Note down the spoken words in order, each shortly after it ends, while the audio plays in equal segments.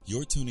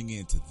You're tuning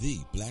in to the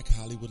Black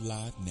Hollywood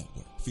Live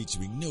Network,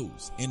 featuring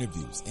news,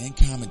 interviews, and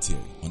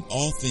commentary on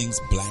all things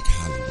Black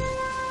Hollywood.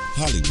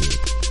 Hollywood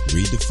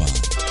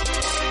redefined.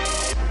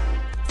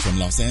 From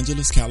Los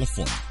Angeles,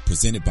 California,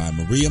 presented by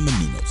Maria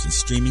Menounos and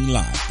streaming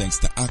live thanks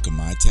to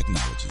Akamai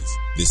Technologies.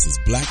 This is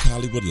Black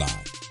Hollywood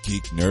Live,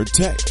 Geek Nerd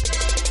Tech,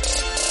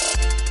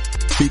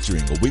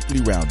 featuring a weekly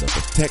roundup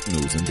of tech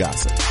news and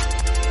gossip.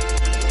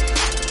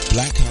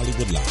 Black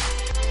Hollywood Live,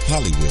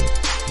 Hollywood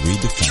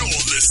redefined. You're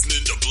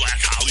listening to Black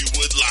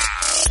Hollywood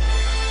Live.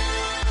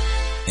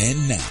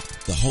 And now,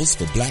 the host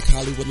for Black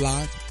Hollywood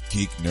Live,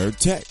 Geek Nerd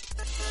Tech.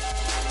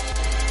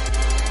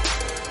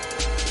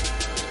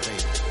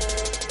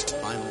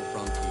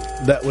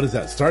 What is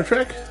that, Star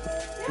Trek?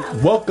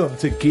 Welcome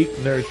to Geek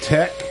Nerd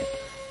Tech.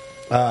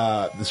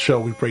 This show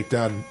we break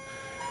down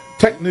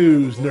tech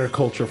news, nerd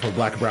culture from a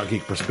black and brown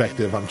geek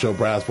perspective. I'm Joe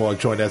Braswell,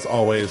 joined as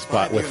always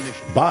by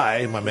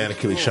my man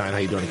Achilles Shine. How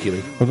you doing,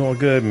 Achilles? I'm doing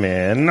good,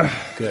 man.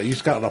 Good. You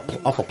just got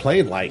off a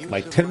plane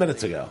like 10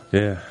 minutes ago.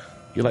 Yeah.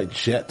 You're like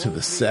jet to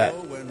the set.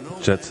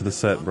 Jet to the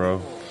set,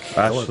 bro.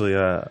 Actually,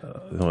 yeah.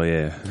 You feel like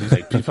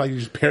you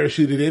just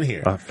parachuted in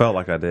here. I felt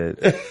like I did.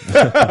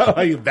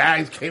 Your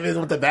bags came in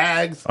with the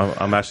bags.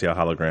 I'm actually a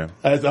hologram.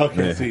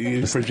 Okay, Yeah. so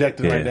you're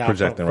projecting right now.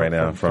 Projecting right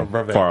now from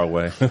far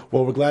away.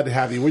 Well, we're glad to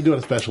have you. We're doing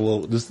a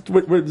special this is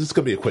going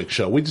to be a quick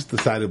show. We just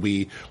decided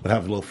we would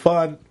have a little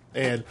fun,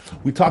 and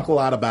we talk a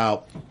lot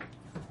about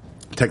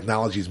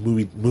technologies,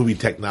 movie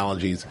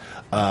technologies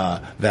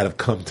that have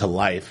come to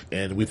life,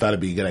 and we thought it'd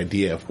be a good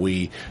idea if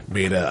we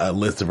made a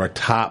list of our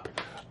top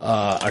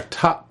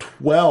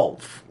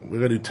 12. We're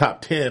going to do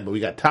top 10, but we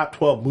got top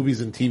 12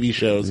 movies and TV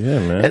shows. Yeah,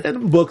 man.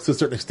 And books to a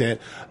certain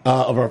extent,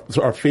 of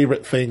our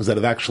favorite things that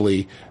have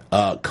actually,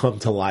 come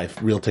to life,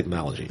 real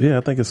technology. Yeah,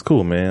 I think it's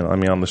cool, man. I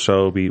mean, on the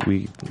show,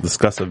 we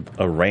discuss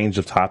a range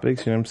of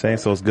topics, you know what I'm saying?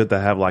 So it's good to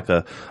have like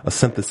a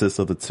synthesis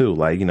of the two.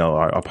 Like, you know,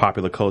 our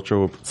popular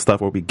culture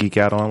stuff where we geek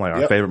out on, like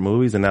our favorite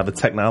movies, and now the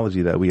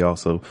technology that we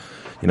also,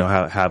 you know,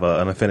 have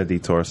an affinity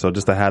towards. So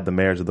just to have the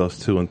marriage of those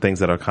two and things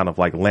that are kind of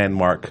like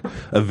landmark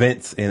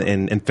events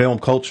in film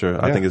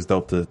culture, I think it's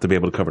dope to be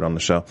able to cover it on the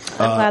show.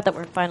 I'm glad that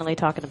we're finally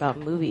talking about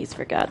movies,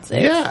 for God's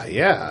sake.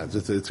 Yeah.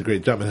 It's a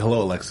great job. And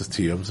hello, Alexis,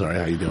 to you. I'm sorry.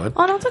 How you doing?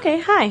 Oh, no, it's okay.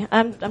 Hi.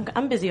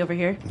 I'm busy over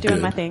here doing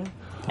my thing.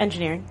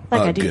 Engineering.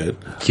 Like I do. Good.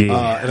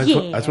 Yeah. And I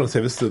just want to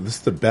say this is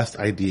the best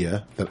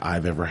idea that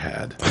I've ever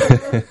had.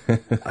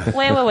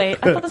 Wait.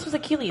 I thought this was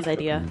Achilles'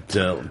 idea.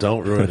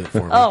 Don't ruin it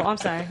for me. Oh, I'm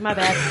sorry. My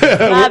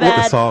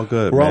bad. It's all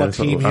good, We're man. all a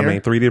team here. I mean,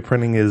 3D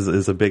printing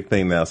is a big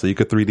thing now, so you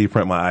could 3D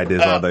print my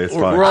ideas all day. It's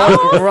fine.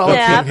 We're all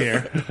yeah. a team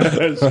here.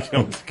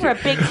 We're a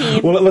big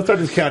team. Well, let's start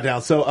this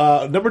countdown.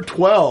 So, number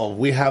 12,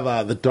 we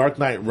have The Dark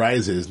Knight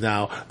Rises.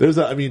 Now, this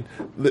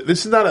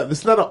is not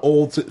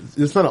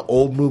an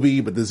old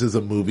movie, but this is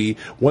a movie.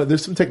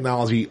 There's some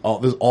technology.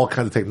 There's all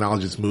kinds of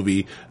technology in this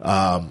movie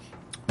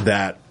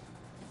that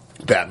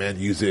Batman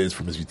uses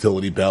from his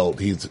utility belt.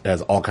 He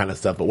has all kind of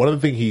stuff. But one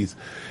of the things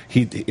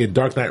in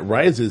Dark Knight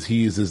Rises, he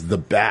uses the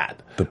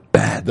bat. The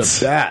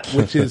bat,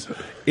 which is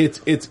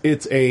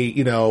it's a,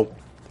 you know,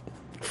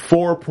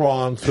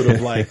 4-pronged sort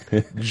of like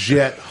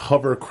jet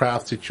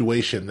hovercraft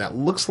situation that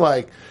looks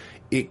like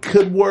it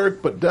could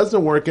work, but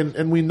doesn't work.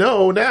 And we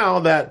know now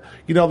that,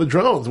 you know, the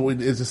drones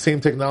is the same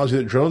technology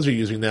that drones are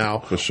using now.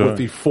 For sure. With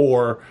the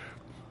four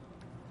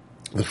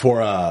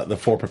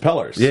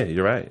propellers. Yeah,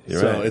 you're right.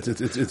 So it's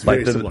like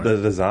very similar. the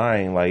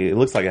design, like it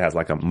looks like it has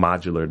like a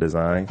modular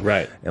design,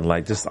 right? And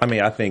like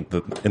I think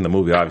in the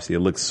movie, obviously,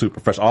 it looks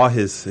super fresh. All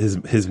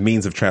his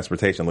means of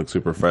transportation look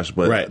super fresh,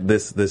 but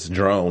this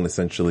drone,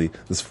 essentially,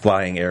 this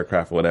flying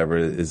aircraft or whatever,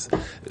 is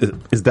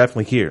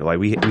definitely here. Like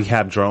we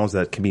have drones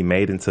that can be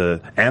made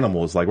into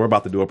animals. Like we're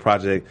about to do a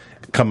project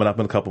coming up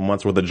in a couple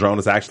months where the drone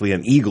is actually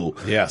an eagle.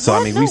 Yeah. So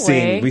I mean,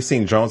 we've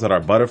seen drones that are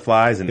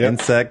butterflies and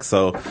insects.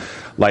 So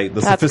like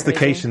the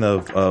sophistication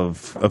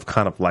of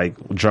kind of like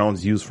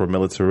drones used for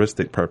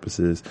militaristic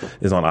purposes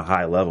is on a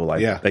high level.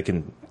 Like they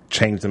can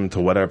change them to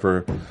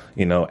whatever,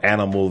 you know,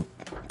 animal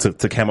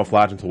to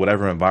camouflage into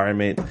whatever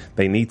environment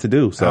they need to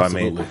do. So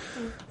Absolutely. I mean,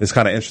 it's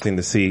kind of interesting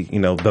to see, you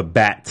know, the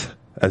bat,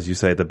 as you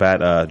say, the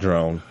bat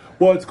drone.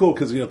 Well, it's cool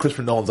because, you know,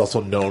 Christopher Nolan's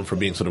also known for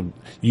being sort of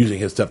using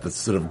his stuff that's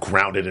sort of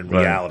grounded in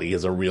reality. He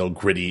has a real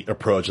gritty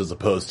approach as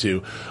opposed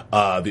to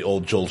the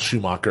old Joel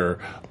Schumacher,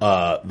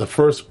 the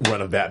first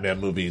run of Batman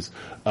movies,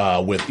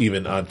 with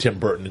even Tim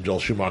Burton and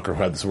Joel Schumacher,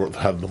 who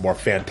have the more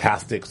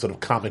fantastic sort of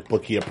comic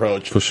booky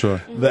approach. For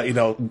sure. That, you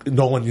know,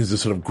 Nolan used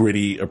this sort of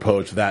gritty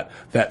approach. That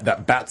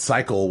Bat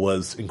Cycle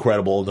was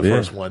incredible in the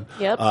first one.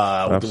 Yep.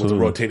 With the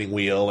rotating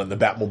wheel and the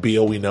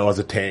Batmobile we know as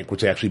a tank,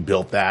 which actually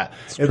built that.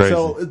 It's and crazy.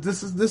 so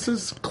this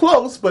is close,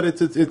 but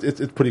it's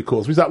pretty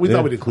cool. So we thought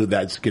we'd include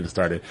that just to get it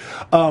started.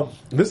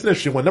 This is an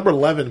interesting one. Number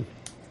 11.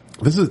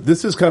 This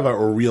is kind of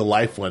a real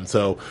life one.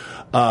 So,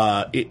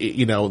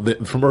 you know,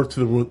 from Earth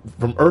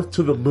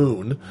to the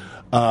Moon,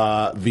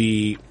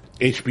 the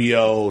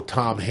HBO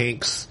Tom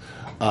Hanks,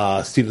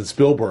 Steven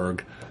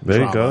Spielberg.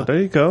 There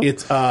you go.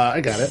 It's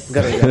I got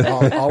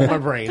it. All in my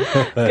brain.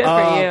 Good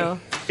for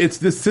you. it's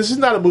this is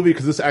not a movie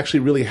because this actually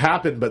really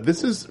happened, but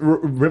this is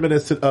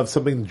reminiscent of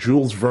something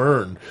Jules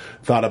Verne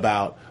thought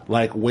about,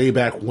 like way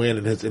back when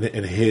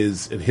in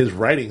his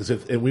writings,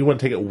 and we want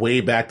to take it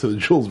way back to the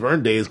Jules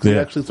Verne days because he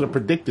actually sort of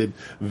predicted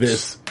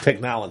this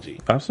technology.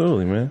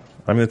 Absolutely, man.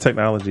 I mean, the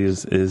technology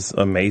is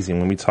amazing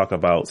when we talk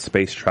about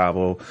space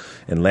travel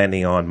and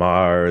landing on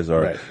Mars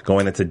or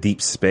going into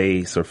deep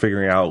space or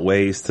figuring out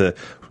ways to,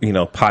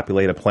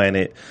 populate a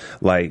planet.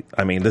 Like,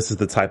 I mean, this is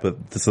the type of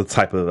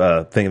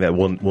thing that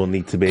we'll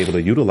need to be able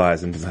to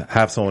utilize and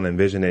have someone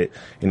envision it,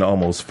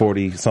 almost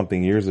 40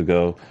 something years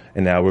ago.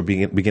 And now we're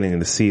beginning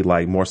to see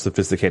like more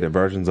sophisticated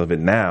versions of it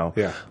now.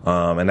 Yeah.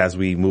 And as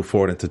we move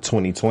forward into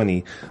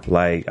 2020,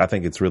 like, I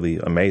think it's really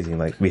amazing.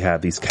 Like, we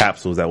have these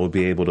capsules that will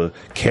be able to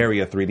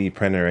carry a 3D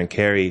printer and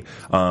carry,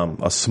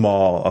 a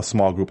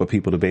small group of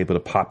people to be able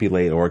to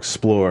populate or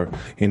explore,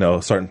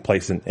 a certain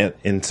place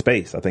in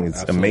space. I think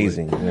it's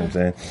amazing. You know what I'm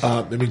saying?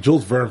 I mean,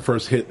 Jules Verne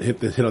first hit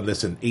on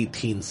this in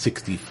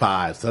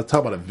 1865. So that's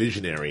how about a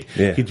visionary.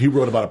 Yeah. He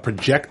wrote about a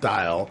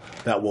projectile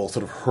that will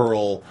sort of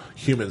hurl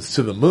humans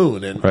to the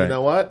moon. And you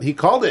know what? He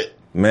called it.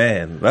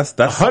 Man, that's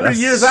 100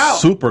 years out.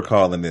 Super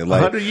calling it.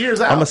 Like 100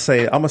 years out. I'm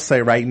gonna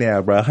say right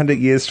now, bro. 100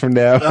 years from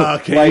now.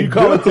 Okay, like, you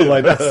call it too.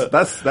 Like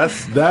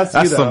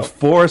that's some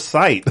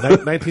foresight.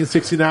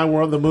 1969,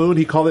 we're on the moon.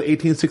 He called it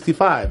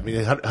 1865. I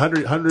mean,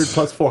 100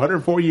 plus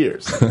 404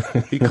 years.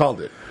 He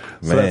called it.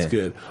 So that's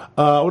good.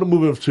 I want to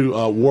move over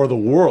to War of the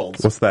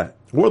Worlds. What's that?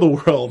 War of the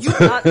Worlds.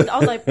 I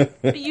was like, don't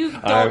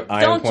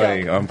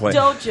playing. joke. I'm playing.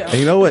 Don't joke. And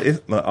you know what?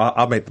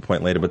 I'll make the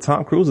point later. But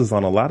Tom Cruise is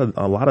on a lot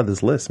of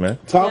this list, man.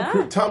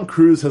 Tom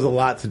Cruise has a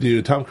lot to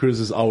do. Tom Cruise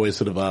is always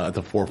sort of at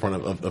the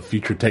forefront of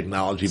future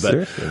technology.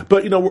 But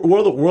War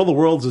of the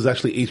Worlds is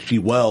actually H.G.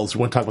 Wells. We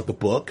want to talk about the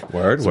book.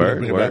 Word.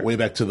 Way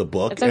back to the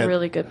book. It's a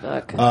really good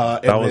book.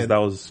 That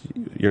was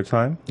your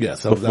time.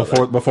 Yes,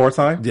 before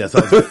time. Yes,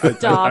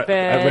 Stop it.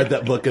 I read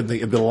that book in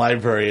the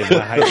library in my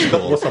high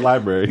school. What's a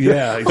library?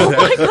 Yeah, exactly.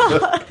 Oh my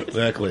God.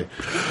 Exactly.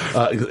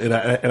 And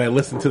I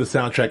listened to the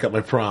soundtrack at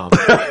my prom.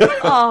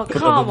 Oh,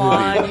 come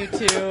on, you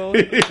two.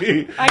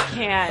 I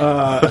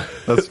can't.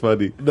 That's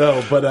funny.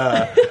 No,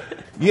 but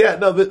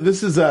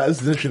this is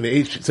interesting.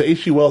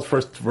 H.G. Wells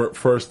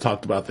first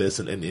talked about this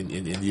and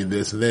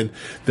this, and then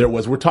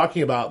we're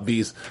talking about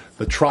the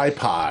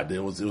tripod.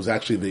 It was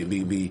actually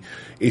the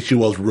H.G.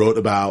 Wells wrote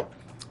about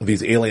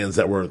these aliens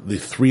that were the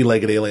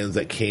three-legged aliens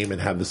that came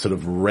and had this sort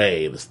of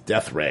ray, this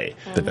death ray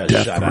that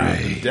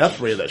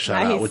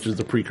shot out, which is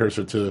the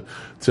precursor to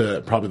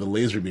probably the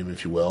laser beam,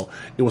 if you will.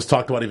 It was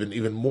talked about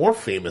even more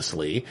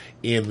famously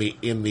in the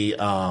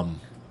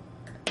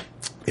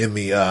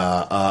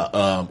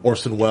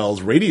Orson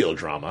Welles radio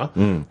drama.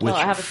 Which,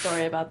 I have a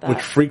story about that.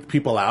 Which freaked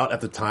people out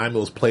at the time. It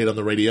was played on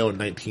the radio in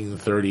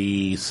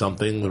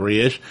 1930-something,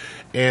 3-ish.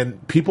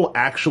 And people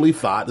actually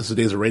thought, this is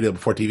the days of radio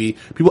before TV,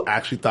 people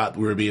actually thought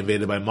we were being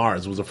invaded by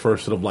Mars. It was the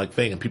first sort of like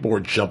thing. And people were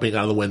jumping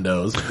out of the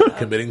windows,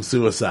 committing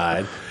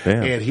suicide.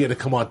 Damn. And he had to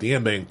come out the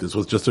end bank. This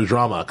was just a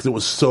drama because it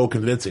was so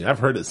convincing. I've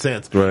heard it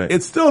since. Right.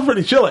 It's still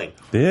pretty chilling.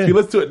 Yeah. If you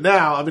listen to it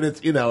now, I mean, it's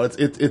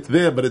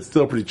them, but it's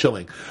still pretty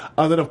chilling.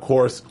 Then, of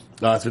course,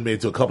 it's been made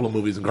into a couple of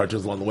movies and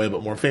cartoons along the way,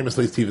 but more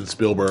famously, Steven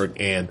Spielberg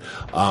and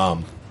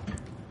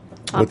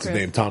what's his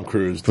name? Tom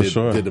Cruise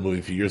did the movie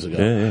a few years ago.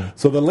 Yeah.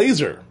 So the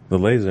laser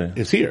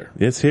is here.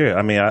 It's here.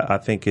 I mean, I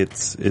think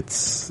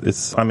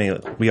it's. I mean,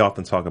 we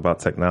often talk about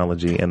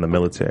technology in the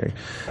military,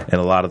 and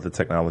a lot of the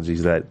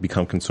technologies that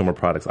become consumer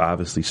products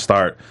obviously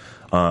start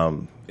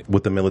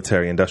with the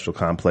military industrial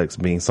complex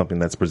being something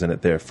that's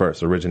presented there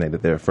first,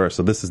 originated there first.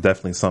 So this is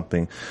definitely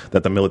something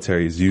that the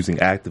military is using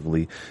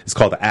actively. It's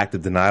called the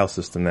active denial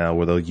system now,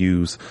 where they'll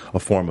use a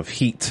form of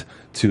heat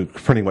to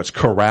pretty much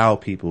corral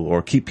people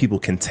or keep people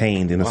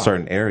contained in a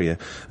certain area.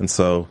 And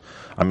so,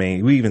 I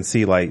mean, we even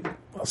see like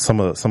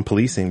some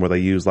policing where they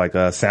use like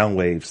sound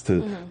waves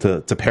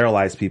to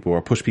paralyze people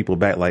or push people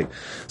back. Like,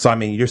 so I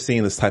mean, you're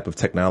seeing this type of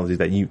technology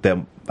that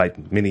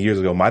like many years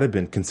ago might have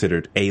been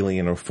considered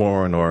alien or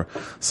foreign or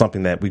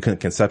something that we couldn't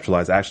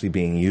conceptualize actually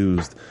being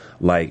used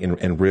like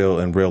in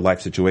real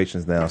life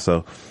situations now.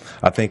 So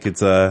I think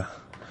it's it's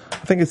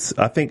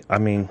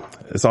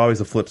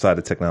always a flip side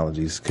of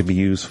technologies. It could be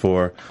used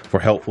for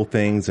helpful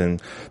things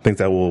and things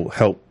that will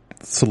help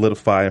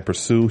solidify and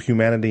pursue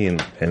humanity, and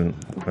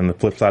the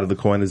flip side of the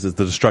coin is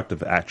the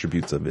destructive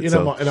attributes of it.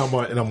 I'm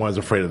always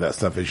afraid of that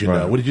stuff, as you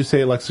know. What did you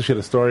say, Alexa? She had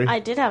a story? I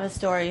did have a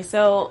story.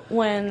 So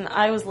when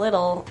I was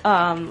little,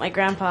 my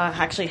grandpa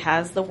actually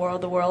has the War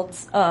of the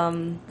Worlds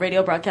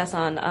radio broadcast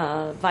on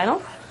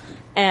vinyl.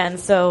 And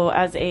so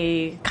as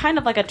a kind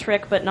of like a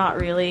trick, but not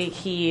really,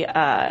 he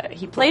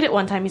played it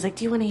one time. He's like,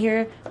 do you want to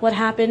hear what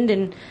happened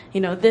in,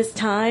 this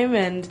time?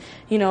 And,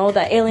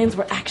 the aliens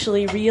were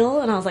actually real.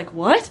 And I was like,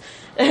 what?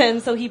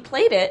 And so he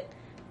played it.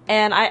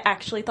 And I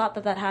actually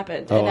thought that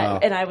happened. Oh, wow.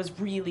 And I was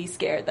really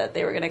scared that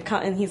they were going to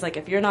come. And he's like,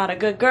 if you're not a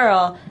good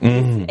girl,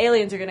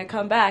 aliens are going to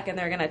come back and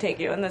they're going to take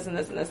you and this and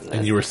this and this and this.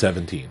 And you were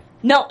 17.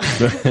 No.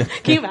 Can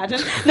you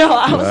imagine? No,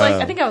 I was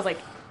I think I was like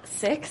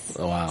 6,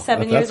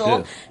 7 years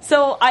old.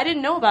 So I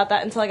didn't know about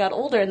that until I got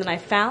older, and then I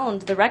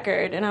found the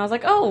record, and I was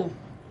like, oh,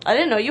 I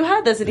didn't know you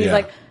had this. And he's Yeah.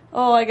 like,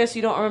 oh, I guess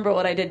you don't remember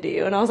what I did to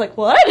you. And I was like,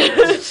 what?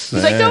 He's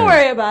like, don't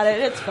worry about it.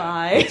 It's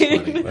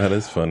fine. That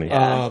is funny.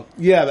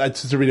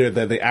 Just to reiterate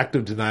that the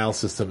active denial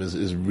system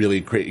is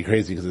really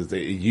crazy because it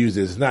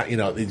uses not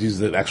it uses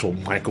the actual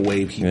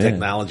microwave heat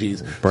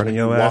technologies, Burning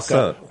your ass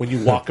up when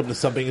you walk up to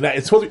something.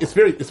 It's supposed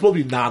to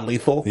be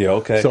non-lethal. Yeah,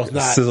 okay. So it's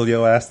not sizzle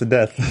your ass to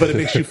death, but it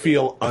makes you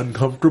feel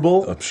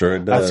uncomfortable. I'm sure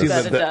it does.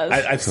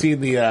 I've seen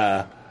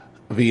the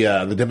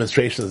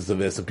demonstrations of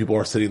this, and people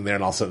are sitting there,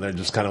 and all of a sudden they're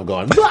just kind of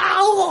going,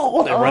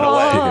 "Wow!" and run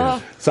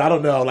away. So I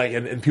don't know,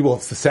 and people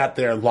sat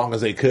there as long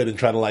as they could and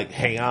try to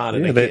hang on,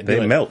 and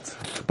they melt.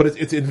 But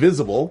it's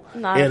invisible,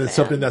 Not and a it's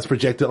fan. something that's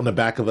projected on the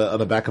back of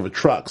a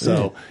truck.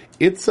 So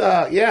it's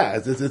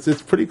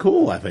pretty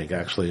cool. I think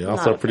actually, and Not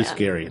also a pretty fan.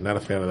 scary. Not a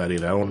fan of that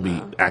either. I don't want to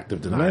be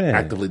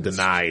actively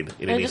denied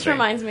in It anything. just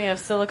reminds me of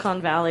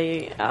Silicon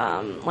Valley,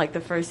 like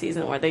the first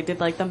season where they did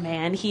the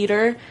man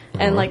heater,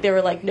 and they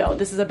were like, no,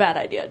 this is a bad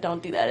idea.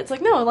 Don't do that. It's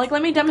like, no,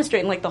 let me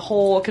demonstrate. And the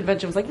whole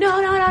convention was like, no.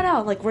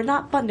 We're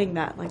not funding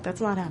that. That's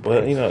not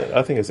happening. Well,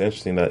 I think it's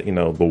interesting that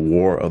the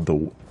war of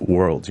the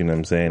worlds. You know what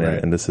I'm saying?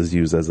 Right. And this is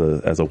used as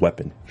a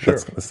weapon. Sure.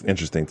 That's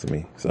interesting to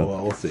me. So,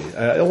 Well, we'll see.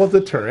 It was a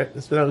deterrent.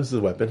 This is a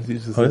weapon.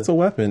 it's a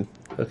weapon.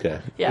 Okay.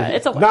 Yeah,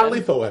 it's a weapon.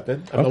 non-lethal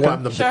weapon. I'm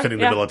Sure, defending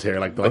the yeah. military,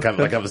 like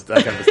I was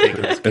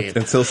mistaken this game.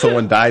 Until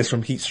someone dies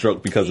from heat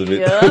stroke because of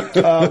it.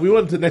 Yeah. We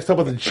went to next up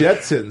with the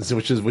Jetsons,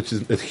 which is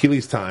it's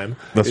Healy's time.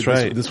 That's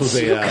right. This was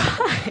the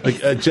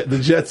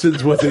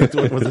Jetsons was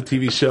a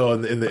TV show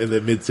in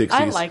the mid '60s.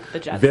 I like the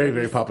Jetsons. Very,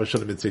 very popular show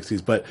in the mid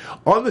 '60s. But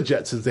on the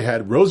Jetsons, they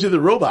had Rosie the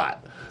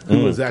Robot,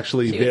 who was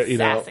actually She was very,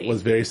 sassy.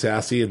 was very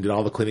sassy and did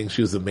all the cleaning.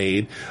 She was the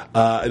maid.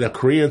 And the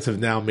Koreans have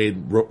now made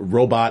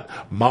robot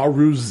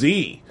Maru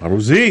Z.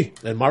 Maruzi.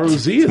 And Maru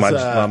Z is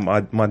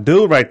My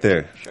dude right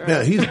there.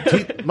 Yeah,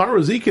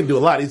 Maru Z can do a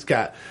lot. He's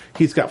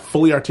got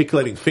fully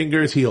articulating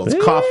fingers. He holds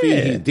coffee.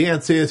 He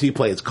dances. He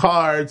plays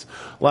cards.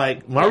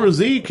 Maru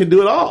Z can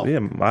do it all. Yeah,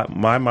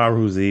 my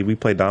Maruzi. We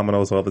play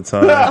dominoes all the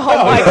time.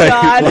 Oh my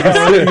god.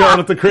 You going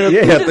at the crib?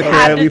 Yeah, at the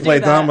had crib to we do play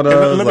that.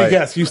 dominoes. Let me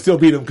guess. You still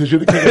beat him because you're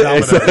the king of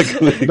dominoes.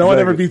 Exactly, No one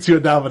exactly. ever beats you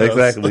at dominoes.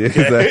 Exactly,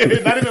 Okay?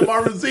 exactly. Not even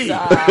Maru Z.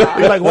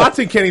 You're like,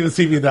 Watson can't even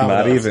see me in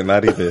dominoes.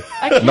 Not even.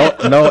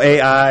 No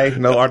AI,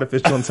 no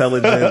artificial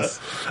intelligence,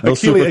 no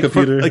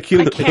supercomputer.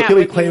 Achille I can't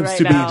with you claims right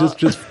to be now.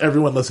 just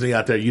everyone listening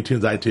out there.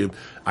 iTunes,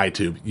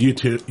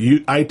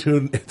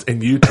 iTunes,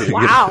 and YouTube.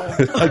 Wow.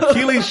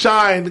 Achilles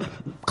Shine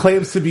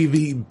claims to be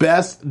the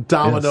best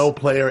domino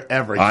player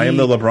ever. I am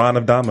the LeBron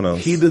of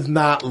dominoes. He does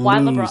not Why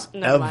lose LeBron?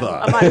 Never mind. ever.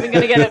 I'm not even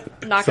going to get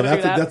it. Not So going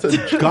to do that.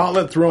 that's a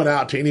gauntlet thrown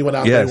out to anyone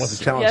out there who wants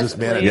to challenge Yes, this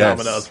man at please.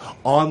 dominoes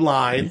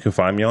online. You can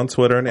find me on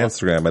Twitter and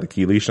Instagram at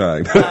Achilles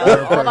Shine.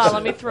 Hold on,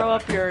 let me throw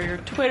up your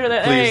Twitter.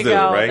 There Please you do,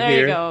 go. right there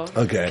here. you go.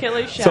 Okay.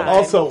 Achilles So Shine.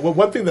 also,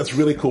 one thing that's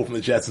really cool from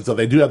the Jetsons, so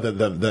they do have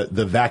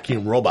the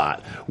vacuum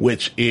robot,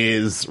 which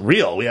is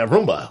real. We have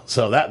Roomba.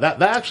 So that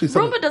actually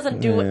something. Roomba doesn't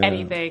do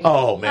anything.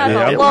 Oh, man.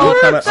 That's Yeah, a load.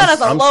 That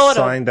is a I'm load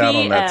signed of out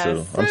on that BS.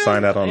 too. I'm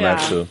signed out on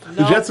that too.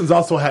 The Jetsons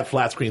also had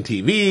flat screen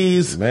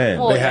TVs. Man.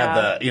 Well, They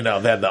had they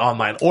had the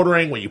online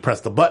ordering where you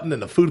press the button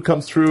and the food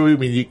comes through. I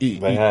mean,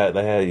 They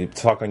had you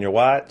talk on your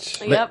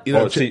watch. Yep. you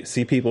know, Or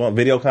see people on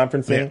video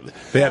conferencing.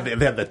 they had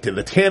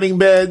the tanning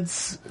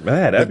beds. They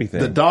had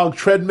everything. The dog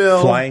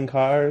treadmill. Flying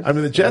cars. I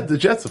mean, the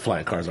Jets, the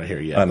flying cars aren't here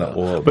yet. I know. though.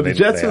 Well, but the they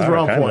Jetsons are were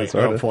on kinda, point.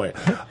 sorta. On point.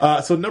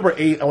 So number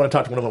 8, I want to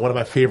talk to one of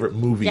my favorite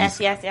movies.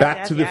 Yes,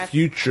 Back to the yes.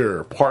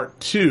 Future Part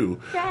 2.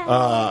 Yes.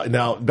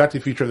 Now, Back to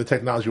the Future, the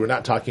technology, we're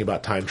not talking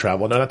about time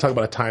travel. No, we're not talking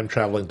about a time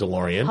traveling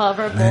DeLorean.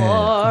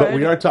 Hoverboard. But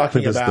we are I talking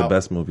think this is about the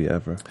best movie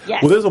ever.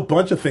 Yes. Well, there's a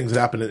bunch of things that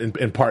happen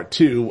in Part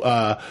 2,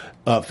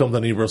 filmed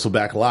on Universal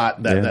back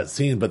lot, that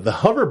scene, but the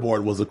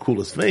hoverboard was the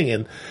coolest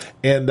thing.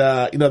 And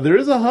there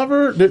is a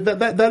hover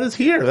that is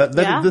here.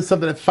 That is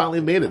something that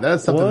finally made it. That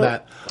is something What?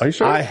 that Are you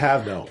sure? I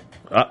have no.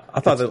 I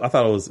thought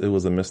it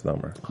was a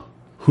misnomer.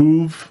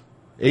 Hoove,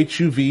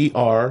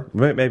 HUVR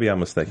Maybe I'm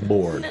mistaken.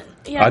 board.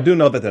 Yeah. I do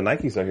know that the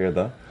Nikes are here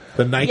though.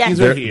 The Nikes Yes.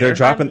 are They're here.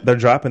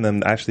 dropping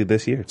them actually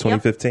this year,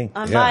 2015. Yep.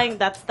 I'm Yeah. buying.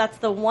 That's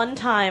the one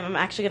time I'm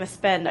actually going to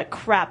spend a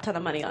crap ton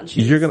of money on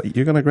shoes.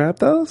 You're gonna grab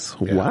those?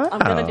 Wow. I'm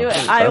going to do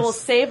it. I will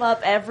save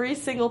up every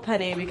single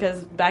penny because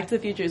Back to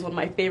the Future is one of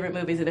my favorite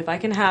movies, and if I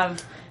can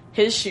have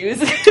his shoes,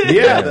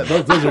 Yeah,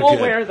 those I are will good.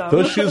 wear them.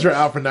 Those shoes are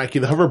out for Nike.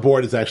 The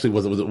hoverboard is actually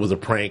was a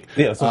prank.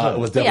 Yeah, that's what I'm it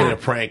saying. was definitely Yeah. a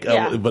prank.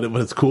 Yeah. But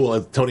it's cool.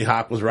 Tony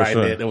Hawk was riding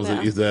sure. it. It was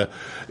Yeah.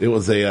 it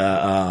was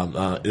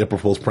a April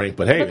Fool's prank.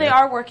 But hey, but they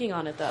are working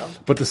on it though.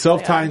 But the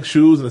self-tying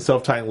shoes and the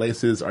self-tying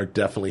laces are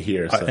definitely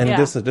here. So. And Yeah.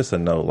 just a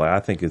note, I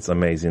think it's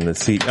amazing to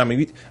see. I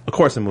mean, of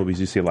course, in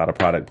movies you see a lot of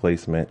product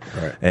placement,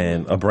 Right.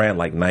 and a brand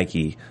like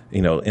Nike,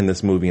 in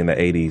this movie in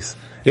the '80s,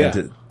 Yeah.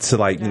 and to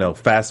like, you know,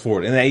 fast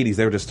forward in the 80s,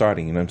 they were just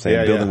starting, you know what I'm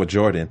saying? Building with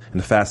Jordan.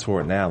 And to fast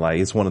forward now, like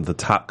it's one of the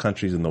top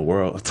countries in the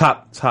world,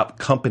 top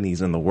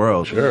companies in the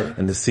world. Sure.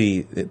 And to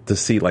see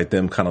like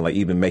them kind of like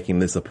even making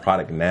this a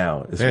product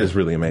now is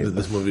really amazing.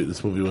 This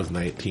movie was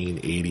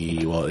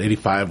 1980. Well,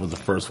 85 was the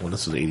first one.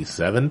 This was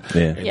 87.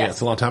 Yeah. And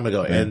it's a long time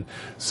ago. And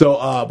so,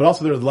 but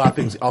also there was a lot of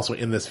things also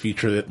in this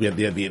feature that we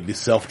had the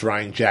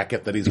self-drying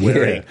jacket that he's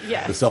wearing.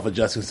 Yeah. The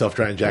self-adjusting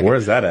self-drying jacket.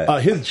 Where's that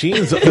at? His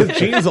jeans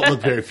don't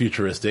look very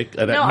futuristic.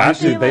 No,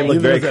 Actually, they look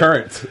very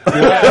current.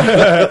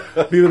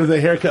 Neither does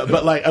a haircut.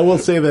 But like, I will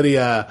say that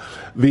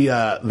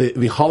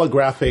the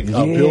holographic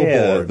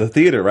billboard, the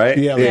theater, right?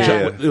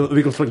 I think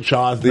it was like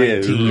Jaws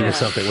 19 or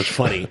something, which is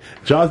funny.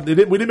 Jaws, we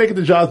didn't make it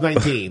to Jaws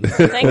 19.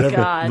 Thank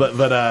God. But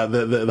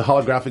the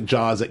holographic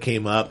Jaws that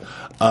came up,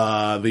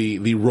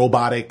 the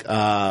robotic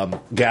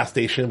gas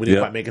station, we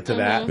didn't quite make it to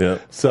that.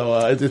 Yep.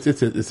 So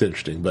it's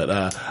interesting. But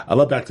I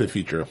love Back to the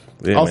Future.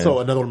 Yeah, also,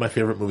 man. another one of my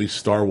favorite movies,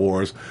 Star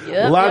Wars.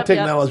 Yep, a lot of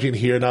technology in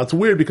here. Now it's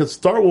weird because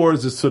Star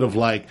Wars is sort of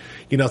like,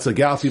 you know, it's a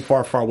galaxy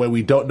far, far away.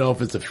 We don't know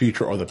if it's the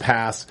future or the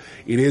past.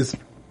 It is.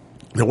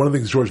 Now, one of the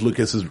things George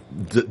Lucas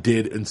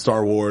did in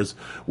Star Wars,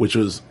 which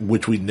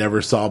we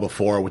never saw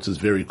before, which is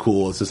very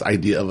cool, is this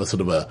idea of a sort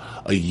of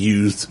a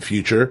used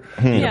future.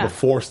 You know,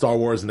 before Star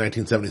Wars in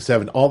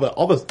 1977, all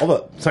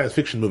the science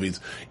fiction movies,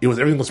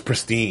 everything was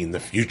pristine. The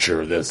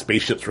future, the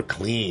spaceships were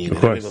clean,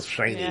 everything was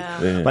shiny.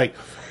 Yeah. Like,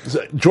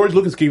 so George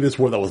Lucas gave this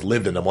world that was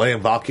lived in. The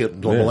Millennium Falcon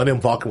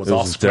was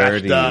all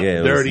scratched up,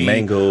 dirty,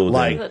 mangled,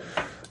 like.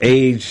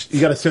 Aged.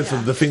 You got a sense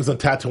of the things on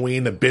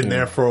Tatooine have been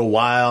there for a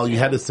while. You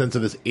had a sense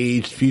of this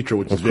aged future,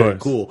 which is very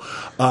cool.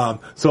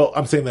 So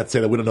I'm saying that to say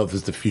that we don't know if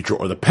this is the future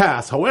or the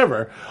past.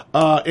 However,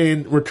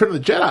 in Return of the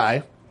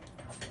Jedi,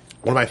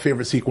 one of my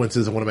favorite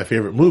sequences and one of my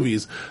favorite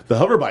movies, the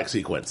hoverbike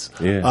sequence.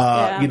 You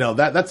know,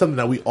 that's something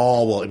that we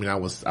all will. I mean, I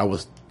was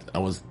 12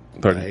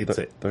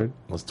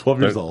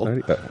 years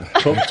old.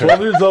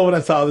 12 years old when I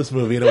saw this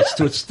movie, and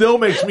which still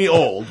makes me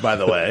old, by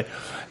the way.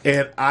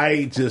 And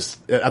I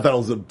thought it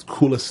was the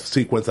coolest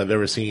sequence I've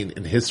ever seen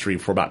in history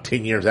for about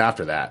 10 years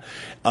after that.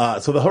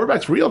 So the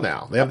hoverback's real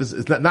now. They have this,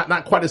 it's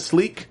not quite as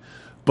sleek,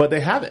 but they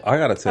have it. I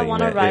gotta tell you,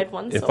 man, ride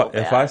one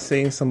if I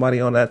seen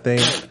somebody on that thing,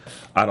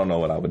 I don't know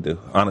what I would do.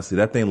 Honestly,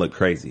 that thing looked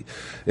crazy.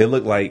 It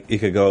looked like it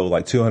could go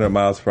like 200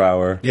 miles per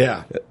hour.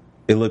 Yeah.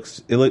 It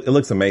looks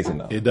amazing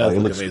though. It does. It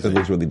Amazing.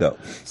 looks really dope.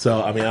 So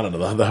I mean, I don't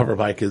know. The hover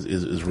bike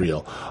is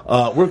real.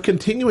 We're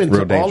continuing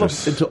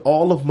into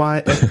all of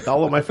my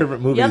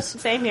favorite movies. Yep,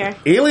 same here.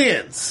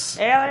 Aliens.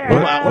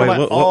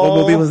 What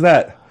movie was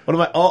that? One of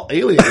my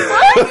Aliens.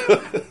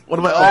 One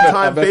of my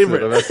all-time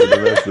favorites.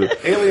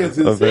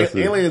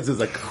 Aliens is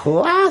a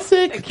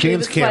classic.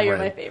 James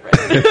Cameron. That's why you're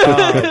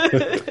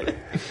my favorite.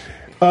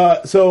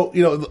 So,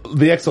 you know,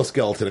 the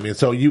exoskeleton. I mean,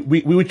 so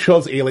we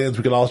chose Aliens.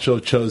 We could also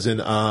have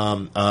chosen,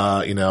 Iron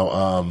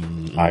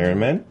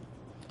Man?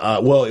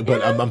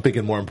 But I'm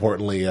thinking more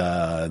importantly,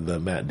 the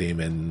Matt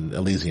Damon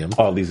Elysium.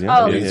 Oh, Elysium.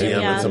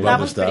 Elysium and some that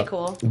other was stuff. pretty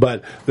cool.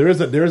 But there is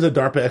a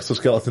DARPA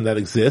exoskeleton that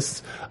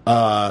exists.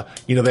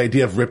 You know, the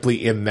idea of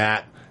Ripley in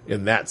that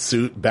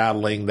suit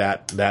battling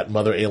that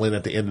mother alien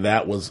at the end of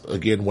that was,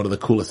 again, one of the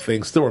coolest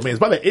things. Still remains.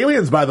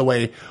 Aliens, by the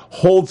way,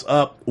 holds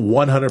up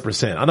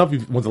 100%. I don't know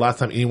when's the last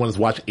time anyone has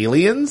watched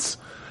Aliens.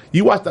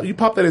 You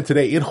pop that in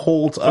today, it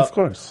holds up. Of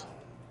course.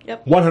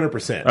 Yep.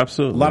 100%.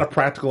 Absolutely. A lot of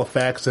practical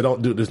effects.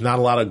 There's not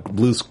a lot of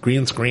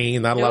green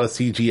screen, not a lot of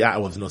CGI.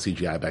 Well, there's no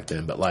CGI back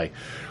then, but like,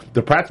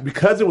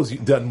 because it was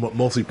done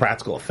mostly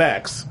practical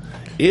effects,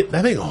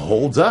 that thing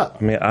holds up.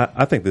 I mean,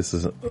 I think this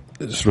is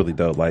just really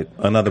dope. Like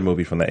another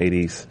movie from the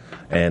 80s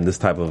and this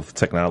type of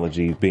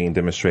technology being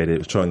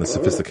demonstrated, showing the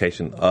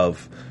sophistication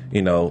of,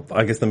 you know,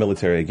 I guess the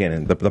military again,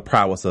 and the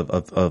prowess of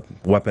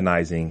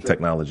weaponizing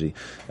technology.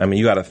 I mean,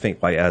 you got to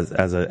think like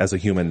as a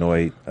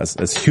humanoid,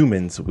 as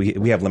humans,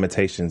 we have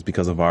limitations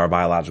because of our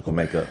biological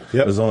makeup.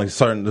 Yep.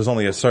 There's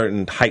only a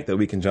certain height that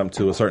we can jump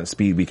to, a certain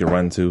speed we can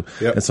run to.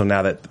 Yep. And so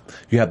now that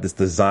you have this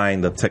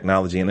design, the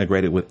technology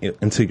integrated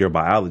into your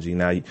biology,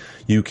 now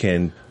you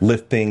can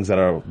lift things that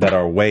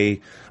are way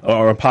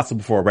or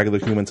impossible for a regular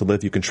human to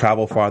lift. You can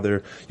travel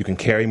farther. You can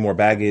carry more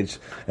baggage.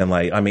 And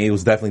like, I mean, it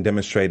was definitely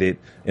demonstrated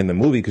in the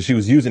movie because she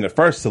was using it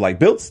first to like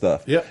build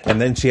stuff. Yep.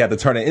 And then she had to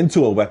turn it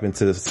into a weapon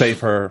to save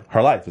her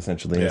life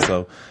essentially. Yeah. And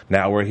so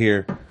now we're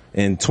here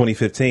in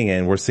 2015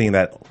 and we'll see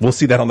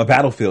that on the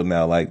battlefield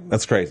now. Like,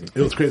 that's crazy.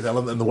 It was crazy. I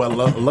love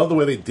the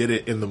way they did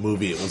it in the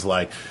movie. It was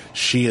like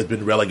she has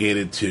been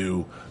relegated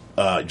to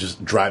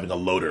just driving a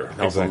loader.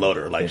 That was a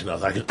loader. Like, you know,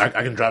 I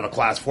can drive a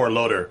Class 4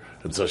 loader,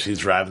 and so she's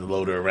driving the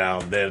loader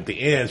around. Then at the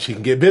end, she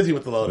can get busy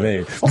with the loader.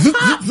 Man.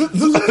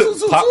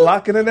 Pop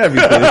locking and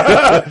everything.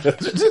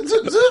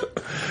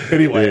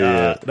 Anyway,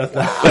 that's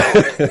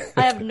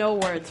I have no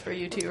words for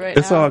you two right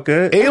It's now. all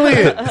good.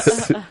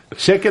 Aliens.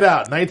 Check it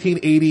out.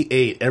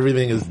 1988.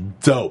 Everything is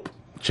dope.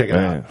 Check it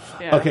out.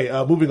 Yeah. Okay,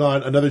 moving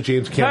on. Another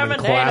James Cameron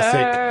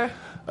classic.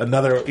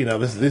 Another, you know,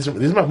 these are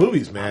my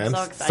movies, man. I'm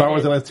so excited. Star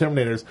Wars and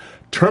Terminators.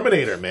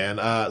 Terminator,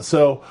 man.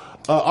 So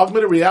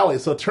augmented reality.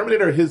 So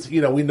Terminator,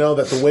 we know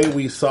that the way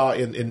we saw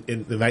in the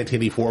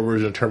 1984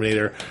 version of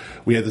Terminator,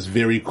 we had this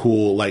very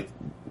cool, like,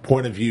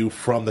 point of view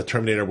from the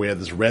Terminator where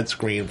this red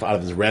screen out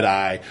of his red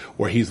eye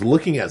where he's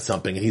looking at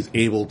something and he's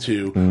able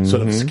to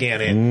sort of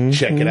scan it,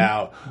 check it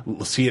out,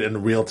 see it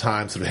in real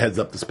time, sort of heads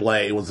up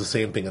display. It was the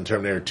same thing in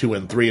Terminator 2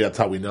 and 3. That's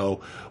how we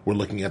know we're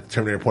looking at the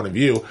Terminator point of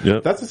view.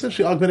 Yep. That's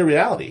essentially augmented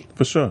reality.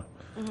 For sure.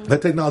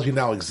 That technology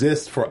now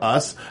exists for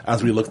us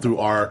as we look through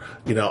our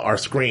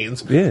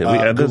screens.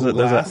 Yeah, there's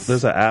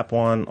an app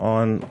on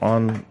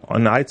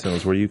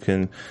iTunes where you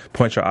can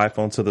point your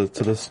iPhone to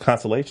the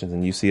constellations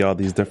and you see all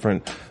these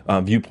different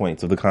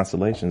viewpoints of the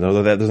constellations.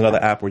 Or there's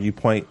another app where you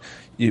point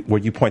your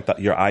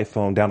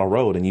iPhone down a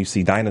road and you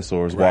see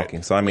dinosaurs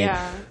walking. So I mean,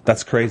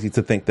 that's crazy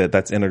to think that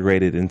that's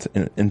integrated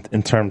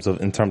in terms of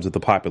the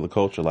popular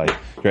culture. Like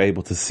you're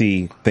able to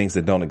see things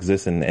that don't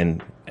exist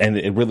and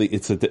it really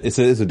it's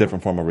a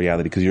different form of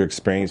reality because you're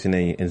experiencing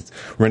it, it's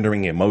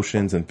rendering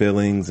emotions and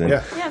feelings and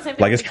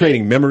like it's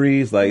creating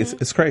memories. Like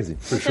it's crazy.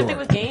 Same thing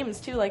with games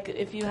too. Like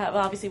if you have,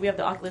 obviously we have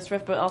the Oculus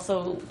Rift, but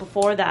also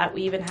before that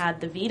we even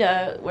had the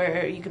Vita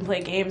where you can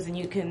play games and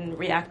you can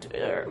react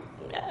or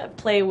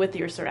play with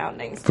your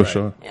surroundings. For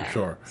sure. Yeah. For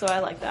sure. So I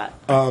like that.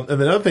 And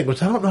the other thing,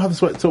 which I don't know how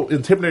this went, so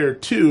in Terminator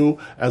 2,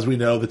 as we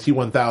know, the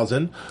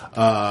T-1000,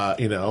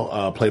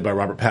 played by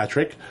Robert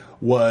Patrick,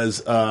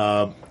 was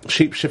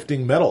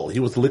shape-shifting metal. He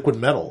was liquid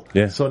metal.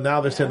 Yeah. So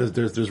now they're saying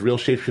there's real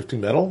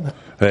shape-shifting metal.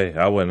 Hey,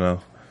 I wouldn't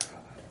know.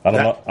 I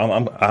don't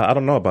know. I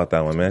don't know about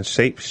that one, man.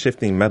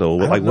 Shape-shifting metal.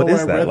 Like, what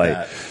is that?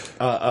 Like,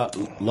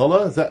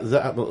 Lola, is that?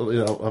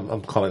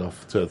 I'm calling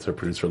off to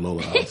producer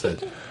Lola. I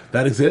said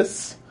that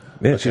exists.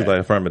 Yeah, she's like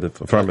affirmative.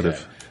 Okay.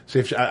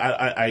 So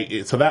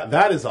so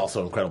that is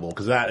also incredible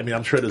because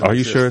I'm sure it doesn't. Are you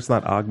exist. sure it's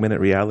not augmented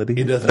reality?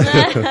 It doesn't.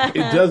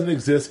 It doesn't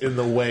exist in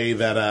the way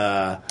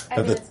that.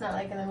 It's not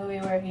like in the movie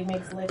where he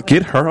makes liquid.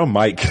 Get her a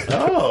mic.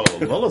 Oh,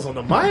 Lola's on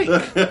the mic.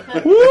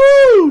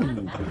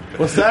 Woo!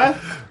 What's that?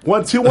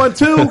 1 2 1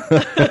 2.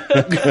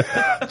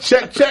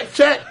 Check.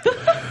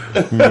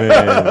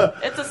 Man.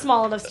 It's a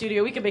small enough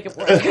studio. We can make it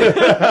work.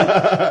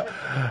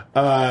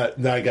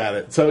 No, I got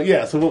it. So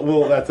yeah, so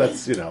we'll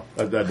that's.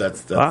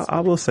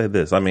 I will say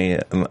this. I mean,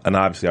 and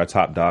obviously our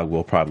top dog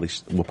will probably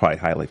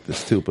highlight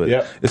this too.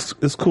 But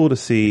it's cool to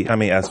see. I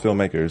mean, as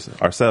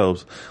filmmakers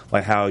ourselves,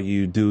 like how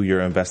you do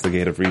your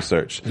investigative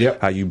research,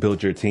 how you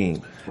build your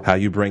team, how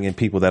you bring in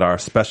people that are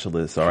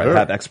specialists or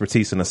have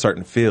expertise in a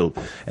certain field,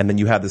 and then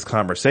you have this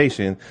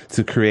conversation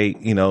to create,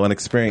 an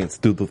experience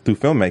through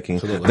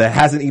filmmaking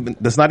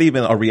that's not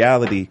even a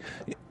reality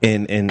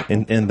in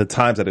the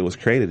times that it was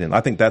created in.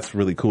 I think that's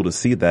really cool to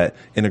see that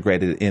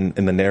integrated in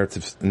the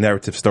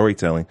narrative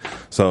storytelling.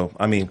 So,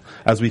 I mean,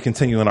 as we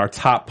continue in our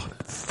top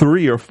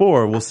 3 or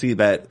 4, we'll see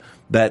that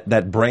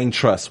brain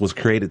trust was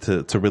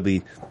created to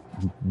really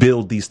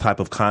build these type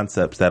of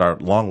concepts that are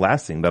long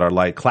lasting, that are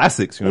like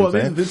classics. You know what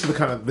I'm saying? This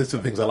is the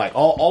things I like.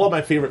 All of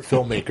my favorite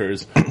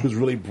filmmakers who's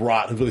really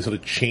sort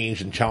of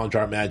changed and challenged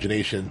our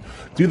imagination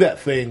do that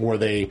thing where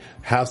they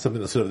have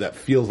something that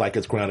feels like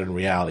it's grounded in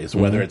reality. So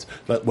whether it's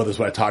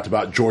what I talked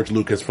about, George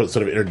Lucas for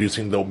sort of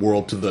introducing the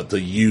world to the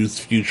used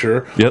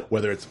future,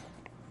 whether it's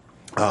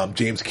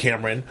James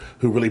Cameron,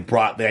 who really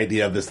brought the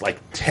idea of this like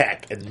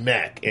tech and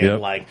mech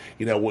and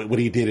what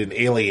he did in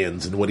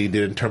Aliens and what he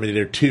did in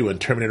Terminator 2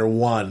 and Terminator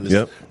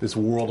 1, this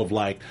world of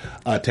like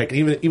tech,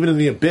 and even in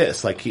The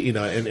Abyss, like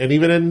and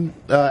even in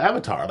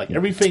Avatar, like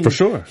everything for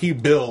sure he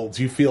builds,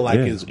 you feel like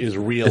is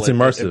real. It's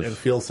immersive and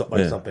feels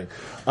like something.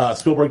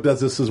 Spielberg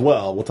does this as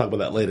well. We'll talk about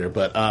that later.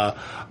 But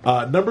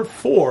number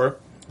 4.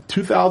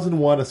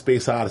 2001: A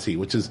Space Odyssey,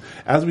 which is,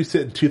 as we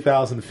sit in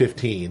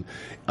 2015,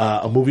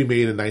 a movie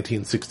made in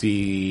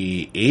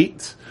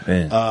 1968.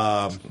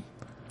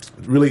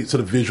 Really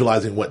sort of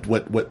visualizing what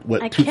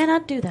I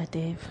cannot do that,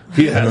 Dave.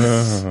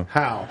 Yes.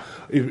 How?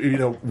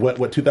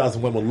 What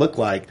 2001 will look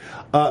like.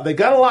 They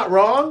got a lot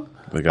wrong.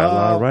 They got a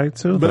lot right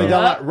too, but they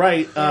got a lot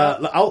right.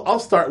 I'll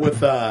start with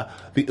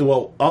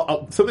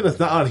something that's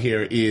not on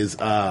here is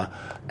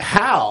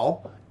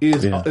Hal.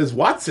 Is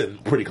Watson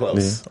pretty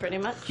close? Yeah. Pretty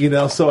much.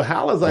 So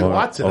Hal is like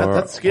Watson.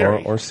 That's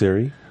scary. Or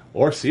Siri.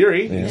 Or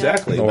Siri,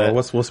 exactly. Or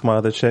what's my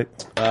other chick?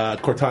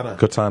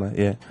 Cortana,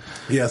 yeah.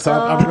 Yeah, so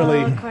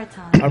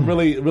I'm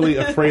really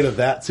afraid of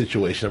that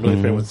situation. I'm really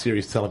afraid when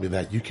Siri's telling me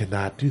that you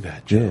cannot do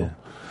that, Joe.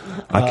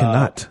 Yeah. I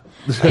cannot.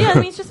 Yeah, I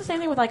mean, it's just the same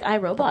thing with like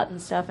iRobot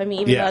and stuff. I mean,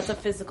 even though it's a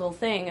physical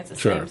thing, it's the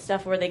same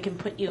stuff where they can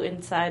put you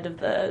inside of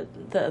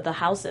the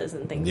houses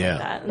and things like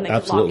that, and they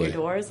can lock your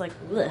doors. Like,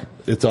 bleh.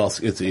 That's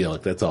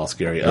all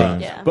scary.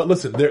 But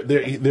listen,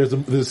 there's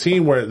a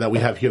scene that we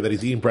have here that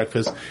he's eating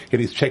breakfast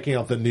and he's checking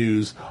out the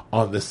news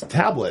on this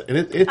tablet, and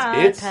it's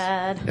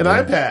an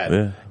iPad.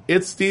 Yeah.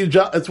 It's Steve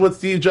Jobs. It's what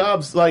Steve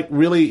Jobs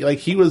really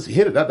he was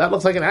hit it. That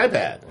looks like an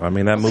iPad. I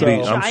mean, that movie.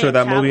 I'm sure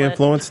that movie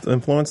influenced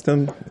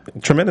him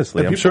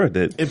tremendously. I'm sure it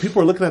did. And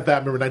people are looking at that,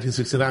 remember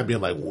 1969,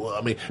 being like, well,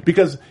 I mean,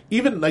 because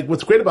even like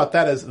what's great about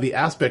that is the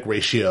aspect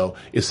ratio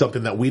is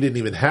something that we didn't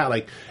even have.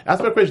 Like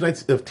aspect ratio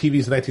of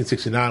TVs in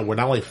 1969 were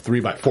not only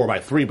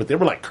 4:3, but they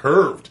were like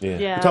curved. Yeah.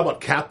 Yeah. We're talking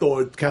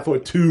about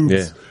cathode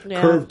tubes,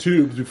 Yeah. curved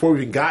tubes before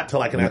we even got to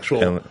like an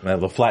actual. And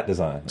have a flat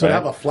design. So right?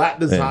 have a flat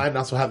design, and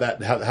also have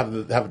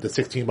the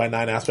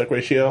 16:9 aspect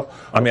ratio.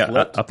 I mean,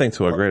 flipped. I think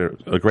to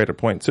a greater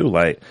point too.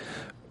 Like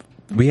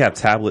we have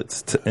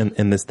tablets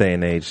in this day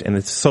and age, and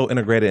it's so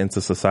integrated into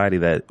society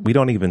that we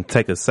don't even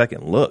take a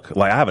second look.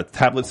 Like I have a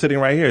tablet sitting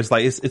right here. It's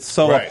like it's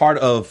so Right. a part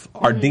of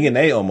our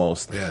DNA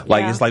almost. Yeah.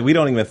 Like Yeah. it's like we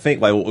don't even think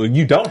like well,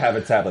 you don't have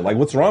a tablet. Like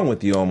what's wrong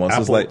with you? Almost.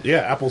 It's like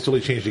Apple's really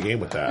changed the game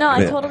with that. No, I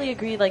Yeah. totally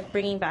agree. Like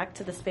bringing back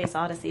to the Space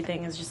Odyssey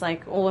thing is just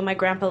like, well, when my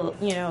grandpa,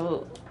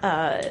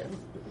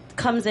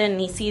 comes in and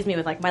he sees me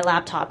with like my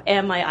laptop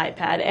and my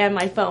iPad and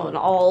my phone,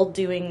 all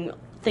doing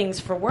things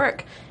for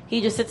work. He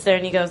just sits there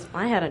and he goes,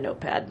 "I had a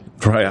notepad.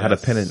 right. I had a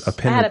pen I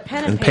had a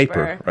pen and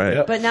paper. Right.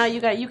 Yep. But now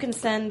you can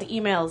send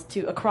emails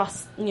to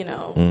across,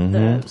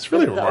 It's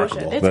really the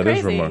remarkable. ocean. It's That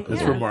is crazy. remarkable.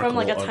 It's Yeah, remarkable from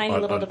like a tiny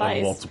little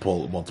device.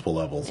 on multiple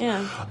levels.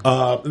 Yeah.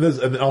 And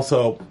then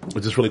also,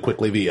 just really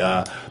quickly,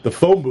 the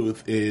phone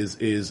booth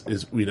is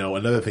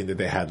another thing that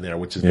they had in there,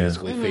 which is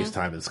basically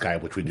FaceTime and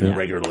Skype, which we do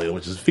regularly,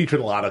 which is featured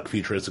in a lot of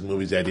futuristic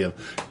movies. The idea of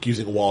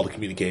using a wall to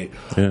communicate.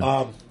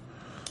 Yeah.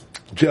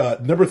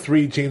 Number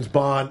 3, James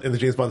Bond in the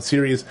James Bond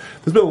series.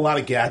 There's been a lot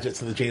of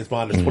gadgets in the James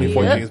Bond. There's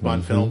 24 Yep. James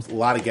Bond films, a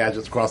lot of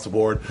gadgets across the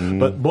board.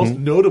 But most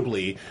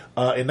notably,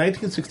 in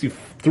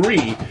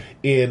 1963,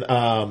 in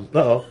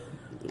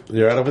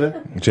you're right over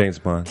there. James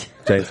Bond.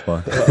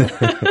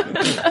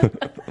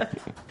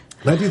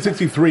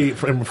 1963,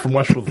 from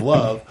Russia with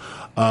Love,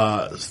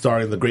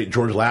 starring the great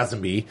George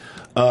Lazenby.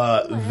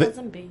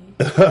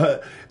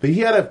 He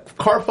had a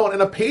car phone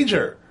and a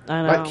pager.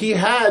 I know. Like he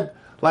had.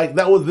 Like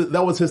that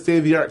was his state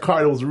of the art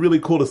car. It was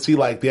really cool to see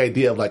like the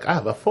idea of like I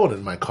have a phone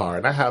in my car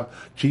and I have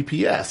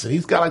GPS and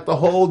he's got like the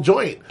whole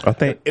joint. I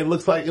think it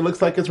looks like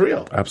it's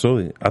real.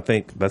 Absolutely. I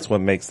think that's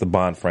what makes the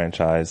Bond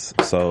franchise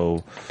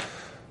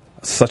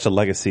such a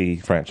legacy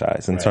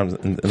franchise in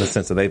the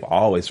sense that they've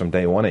always from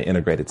day one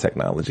integrated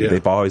technology. Yeah.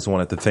 They've always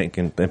wanted to think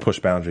and push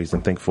boundaries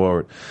and think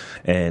forward.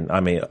 And I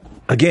mean,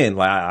 again,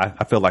 like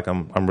I feel like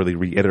I'm really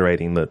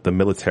reiterating the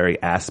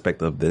military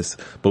aspect of this,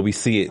 but we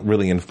see it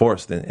really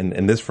enforced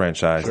in this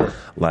franchise. Sure.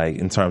 Like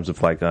in terms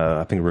of like,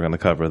 I think we're going to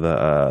cover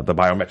the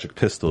biometric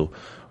pistol.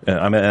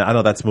 I mean, I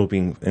know that's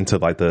moving into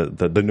like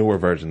the newer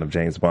version of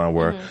James Bond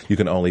where you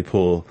can only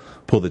pull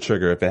the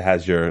trigger if it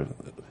has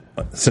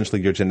essentially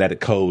your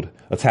genetic code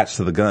attached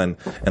to the gun,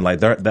 and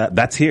like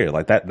that's here,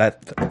 like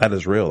that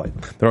is real.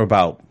 Like they're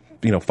about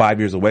 5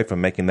 years away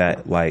from making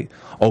that like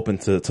open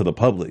to the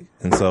public,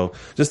 and so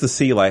just to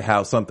see like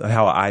how an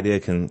idea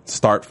can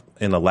start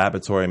in a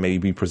laboratory and maybe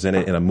be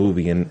presented in a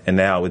movie, and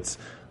now it's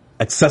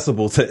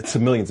accessible to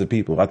millions of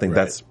people. I think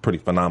that's pretty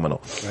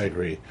phenomenal. I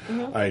agree.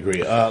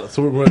 So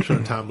we're running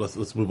short of time. Let's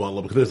move on a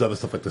little bit because there's other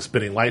stuff like the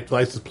spinning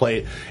license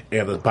plate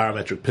and the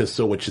biometric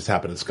pistol, which just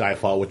happened in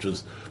Skyfall, which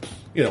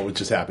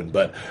just happened.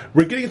 But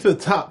we're getting into the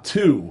top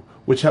 2,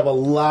 which have a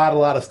lot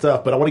of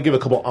stuff. But I want to give a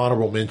couple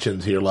honorable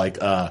mentions here, like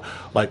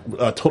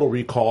Total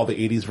Recall, the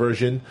 80s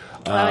version.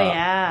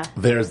 Yeah.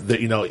 There's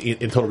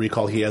in Total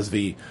Recall he has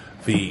the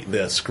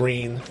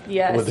screen.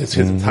 Yes. With his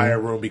entire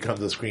room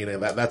becomes a screen,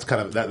 and that's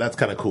kind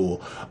of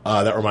cool.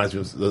 That reminds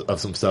me of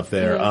some stuff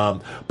there.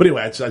 But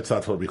anyway, I just saw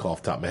Total Recall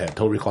off the top of my head.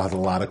 Total Recall has a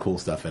lot of cool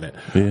stuff in it.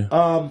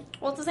 Yeah.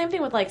 Well, it's the same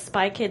thing with like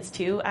Spy Kids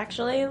 2,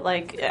 actually.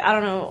 Like, I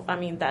don't know. I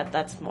mean,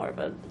 that's more of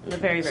a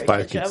very, very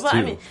Spy good show. Kids But I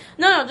 2. mean,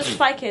 no, just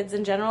Spy Kids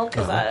in general.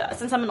 Because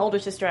since I'm an older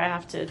sister,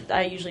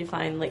 I usually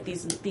find like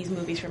these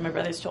movies for my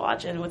brothers to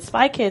watch. And with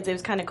Spy Kids, it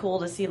was kind of cool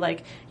to see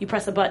like you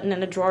press a button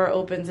and a drawer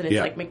opens and it's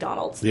like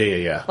McDonald's.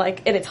 Yeah.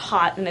 Like, and it's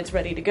hot and it's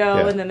ready to go.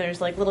 Yeah. And then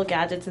there's like little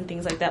gadgets and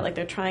things like that. Like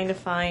they're trying to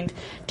find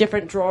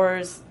different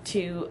drawers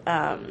to.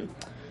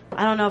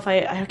 I don't know if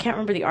I can't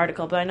remember the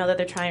article, but I know that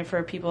they're trying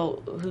for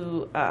people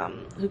who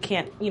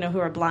can't, who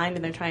are blind,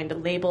 and they're trying to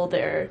label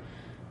their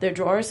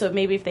drawers. So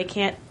maybe if they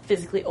can't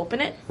physically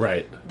open it,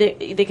 Right.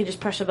 they can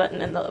just press a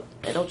button and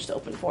it'll just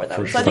open for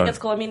them. For So I sure. think that's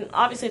cool. I mean,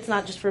 obviously it's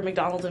not just for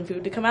McDonald's and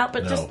food to come out,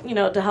 but just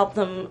to help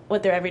them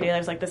with their everyday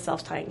lives, like the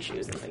self-tying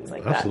shoes and things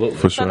like Absolutely. that.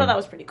 For So I sure. thought that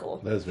was pretty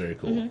cool. That is very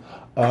cool.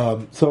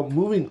 So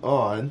moving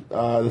on,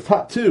 the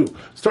top 2,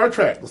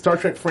 the Star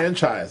Trek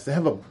franchise. They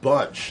have a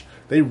bunch.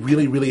 They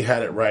really, really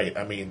had it right.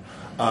 I mean,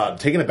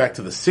 taking it back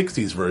to the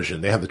 '60s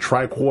version, they have the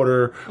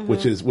tricorder,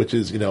 which is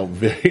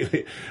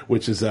very,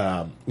 which is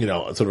sort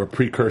of a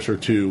precursor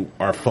to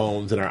our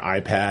phones and our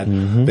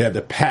iPad. They have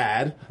the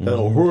pad that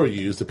Uhura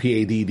used, the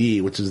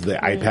PADD, which is the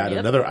iPad, Yep.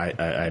 another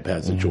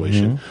iPad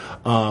situation.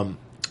 And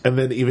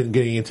then even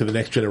getting into the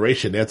next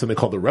generation, they had something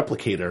called the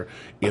Replicator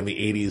in the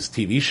 80s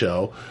TV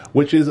show,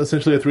 which is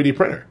essentially a 3D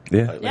printer.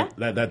 Yeah. Yeah.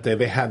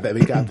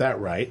 They got that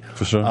right.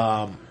 For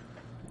sure.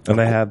 And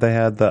they had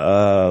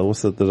the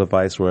what's the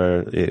device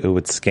where it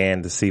would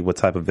scan to see what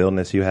type of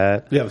illness you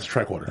had? Yeah, that's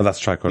tricorder. Oh, that's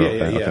tricorder.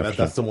 Yeah, Okay, for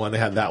that's the one. They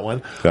had that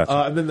one. Gotcha.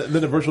 And then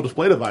the virtual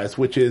display device,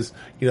 which is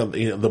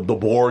the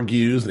Borg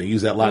used, and they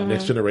use that a lot in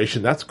Next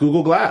Generation. That's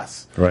Google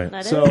Glass. Right.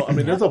 That So is. I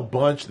mean, there's a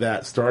bunch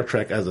that Star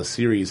Trek as a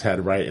series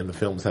had right, and the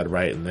films had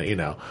right, and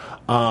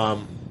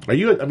are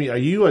you a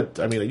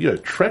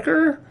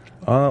Trekker?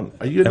 Are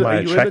you? Am I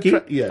a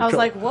Trekkie? Yeah. I was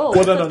like, whoa, Well,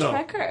 what's no. a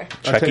Trekker?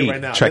 I'll tell you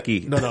right now.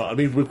 Trekkie. No. I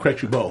mean, we'll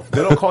correct you both.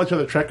 They don't call each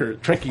other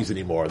Trekkies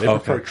anymore. They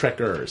prefer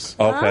Trekkers.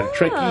 Okay.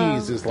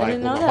 Trekkies is like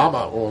didn't know what that.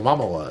 my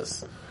mama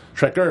was.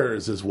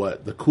 Trekkers is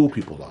what the cool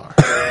people are.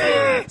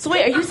 So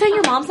wait, are you saying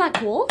your mom's not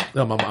cool?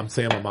 No, I'm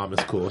saying my mom is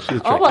cool. She's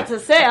a I was about Trekkie. to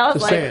say, I was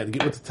Just like, saying,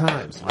 get with the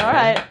times. Man. all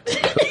right.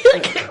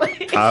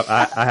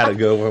 I had a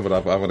good one, but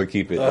I'm going to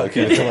keep it. I'll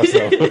keep it to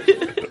myself.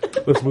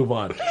 Let's move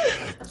on.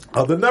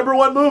 The number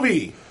one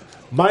movie,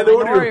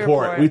 Minority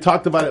Report. We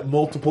talked about it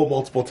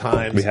multiple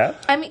times. We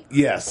have? I mean,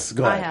 Yes,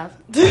 go I ahead.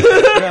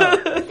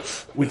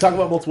 have. We talked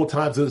about it multiple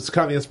times. It's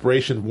kind of the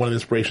inspiration, one of the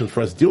inspirations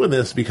for us doing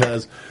this,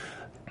 because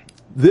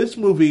this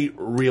movie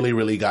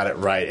really got it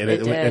right. And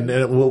It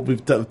did.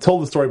 we've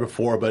told the story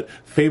before, but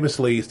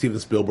famously, Steven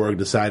Spielberg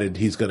decided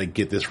he's going to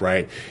get this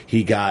right.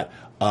 He got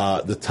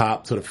the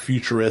top sort of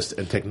futurist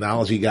and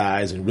technology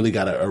guys, and really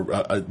got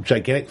a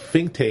gigantic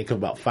think tank of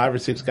about 5 or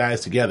 6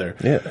 guys together.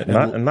 Yeah,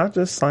 And not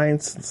just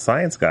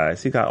science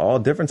guys. He got all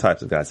different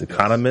types of guys: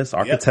 economists,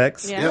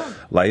 architects. Yeah. Yep.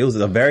 Like, it was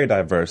a very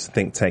diverse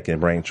think tank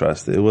and brain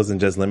trust. It wasn't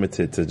just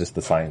limited to just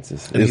the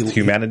sciences. It was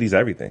humanities,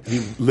 everything. he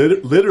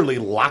literally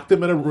locked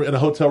them in a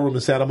hotel room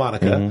in Santa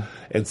Monica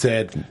and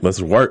said,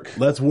 Let's work.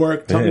 let's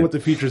work. Tell me Yeah. what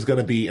the future is going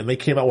to be. And they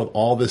came out with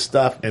all this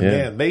stuff, and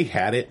man, they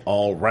had it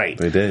all right.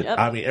 They did. Yep.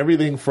 I mean,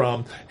 everything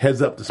from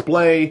heads-up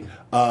display,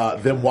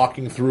 them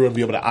walking through and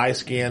be able to eye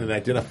scan and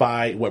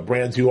identify what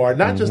brands you are.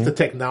 Not just the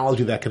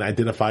technology that can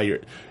identify your,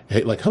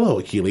 hey, like,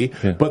 hello,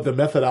 Akili, but the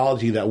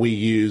methodology that we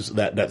use,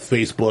 that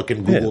Facebook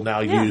and Google now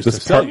use to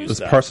sell you This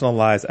stuff.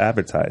 personalized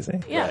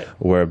advertising. Yeah. Right.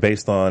 Where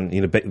based on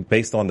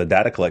based on the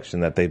data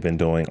collection that they've been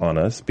doing on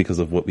us, because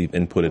of what we've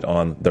inputted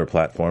on their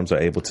platforms, are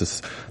able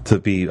to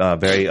be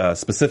very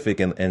specific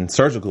and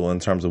surgical in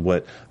terms of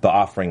what the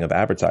offering of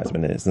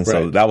advertisement is. And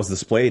so Right. that was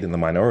displayed in the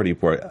Minority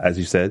Report, as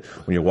you said,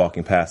 when you're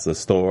walking past a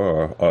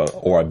store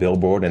or a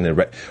billboard, and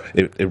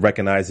it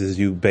recognizes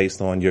you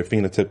based on your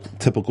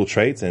phenotypical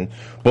traits, and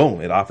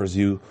boom, it offers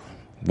you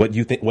what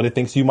it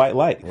thinks you might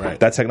like. Right.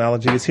 That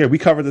technology is here. We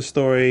covered this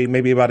story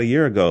maybe about a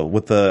year ago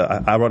with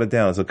I wrote it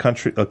down. It's a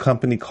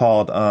company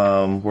called,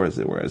 where is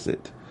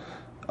it?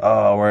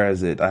 Oh, where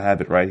is it? I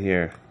have it right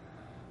here.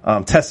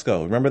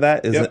 Tesco. Remember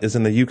that? Is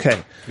in the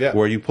UK. Yeah.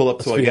 Where you pull up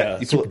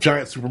to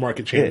giant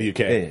supermarket chain in the UK.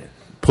 yeah.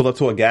 Pull up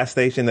to a gas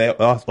station. They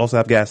also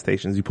have gas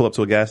stations. You pull up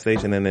to a gas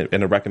station, and it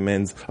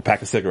recommends a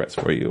pack of cigarettes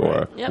for you,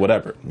 or Yep.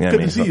 whatever. You know what I Good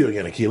mean? to see you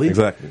again, Akili.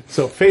 Exactly.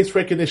 So face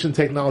recognition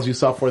technology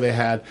software they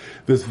had.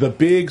 There's the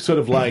big sort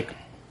of like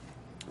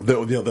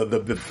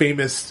the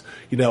famous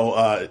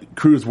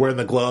crews wearing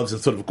the gloves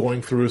and sort of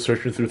going through,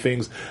 searching through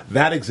things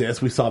that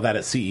exists. We saw that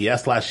at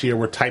CES last year.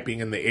 We're typing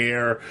in the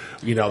air,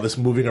 this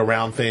moving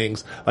around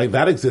things like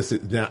that exists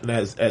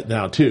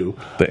now too.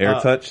 The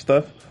AirTouch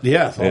stuff.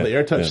 Yes, all Yeah, the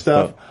AirTouch yeah,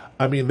 stuff. stuff.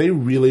 I mean, they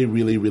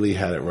really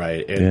had it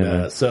right. And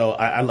Yeah. so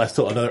I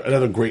still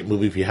another great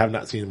movie. If you have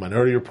not seen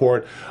Minority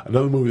Report,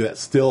 another movie that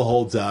still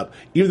holds up,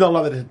 even though a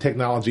lot of the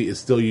technology is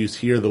still used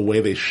here, the way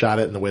they shot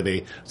it and the way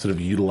they sort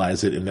of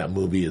utilize it in that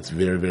movie, it's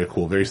very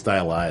cool, very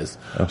stylized,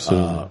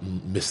 Absolutely.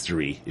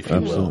 mystery, if you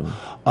will.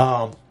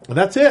 And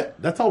that's it.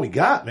 That's all we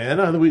got,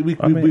 man. We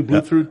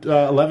blew through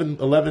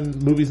 11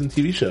 movies and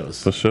TV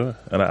shows. For sure.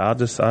 And I'll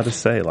just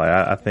say, like,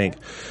 I think,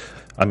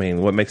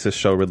 what makes this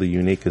show really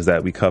unique is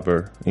that we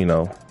cover,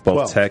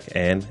 both tech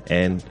and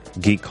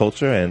geek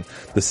culture, and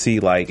to see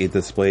like it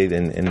displayed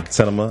in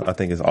cinema, I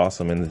think is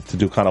awesome. And to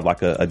do kind of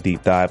like a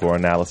deep dive or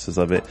analysis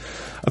of it,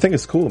 I think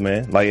it's cool,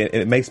 man. Like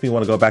it makes me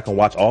want to go back and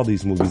watch all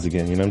these movies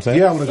again. You know what I'm saying?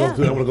 Yeah, I want to go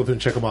through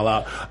and check them all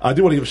out. I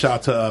do want to give a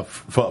shout out to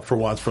for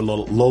Lola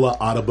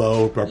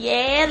Audabo, our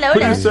Yeah, Lola.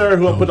 producer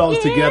who put all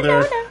this Yeah, together.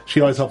 Lola.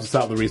 She always helps us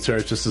out with the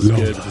research, just as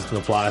good as can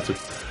apply. So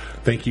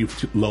thank you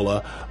to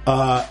Lola.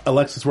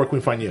 Alexis, where can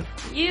we find you?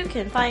 You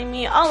can find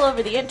me all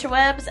over the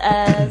interwebs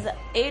as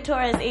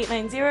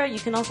atorres890. You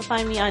can also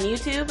find me on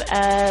YouTube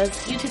as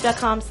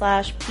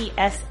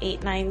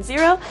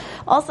youtube.com/ps890.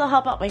 Also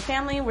help out my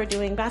family. We're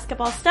doing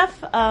basketball stuff.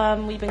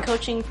 We've been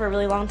coaching for a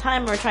really long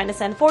time. We're trying to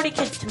send 40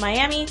 kids to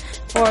Miami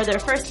for their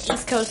first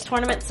East Coast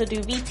tournament. So do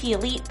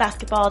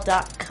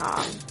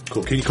VTEliteBasketball.com.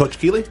 Cool. Can you coach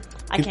Keely?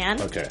 I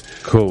can. Okay.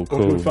 Cool. Where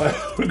can we find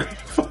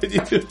you?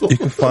 You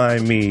can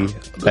find me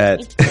at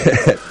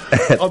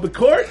On the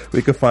court?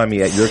 we can find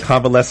me at your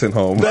convalescent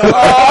home, bringing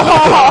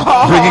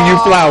you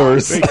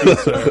flowers. Thank you,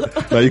 sir.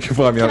 No, you can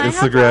find me on Can I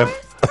have Instagram.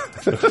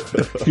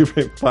 flowers? You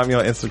can find me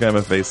on Instagram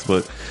and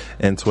Facebook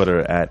and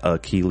Twitter at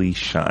Akili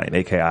Shine,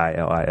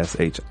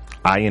 AKILISH.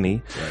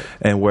 INE.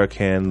 And where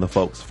can the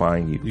folks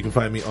find you? You can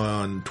find me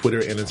on Twitter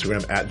and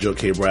Instagram at Joe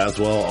K.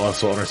 Braswell.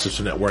 Also on our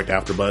sister network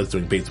AfterBuzz,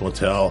 doing Bates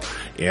Motel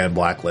and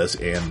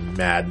Blacklist and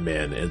Mad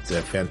Men. It's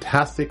a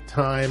fantastic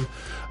time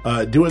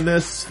doing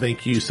this.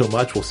 Thank you so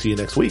much. We'll see you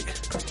next week.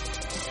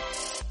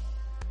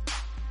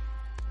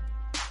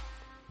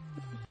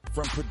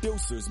 From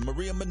producers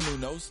Maria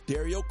Menounos,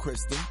 Dario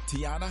Kristen,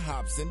 Tiana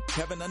Hobson,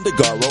 Kevin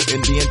Undergaro,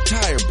 and the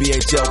entire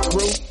BHL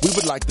crew, we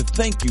would like to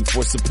thank you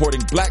for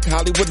supporting Black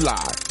Hollywood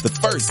Live, the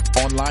first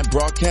online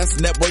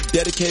broadcast network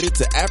dedicated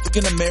to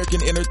African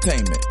American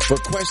entertainment. For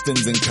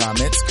questions and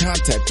comments,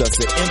 contact us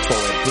at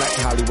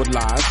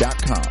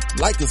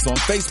info@blackhollywoodlive.com. Like us on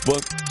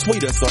Facebook,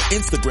 tweet us or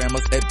Instagram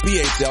us at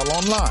BHL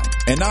Online.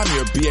 And I'm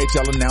your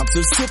BHL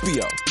announcer,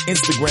 Scipio.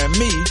 Instagram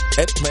me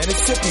at Planet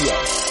Scipio.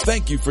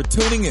 Thank you for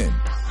tuning in.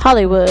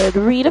 Hollywood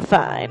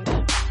redefined.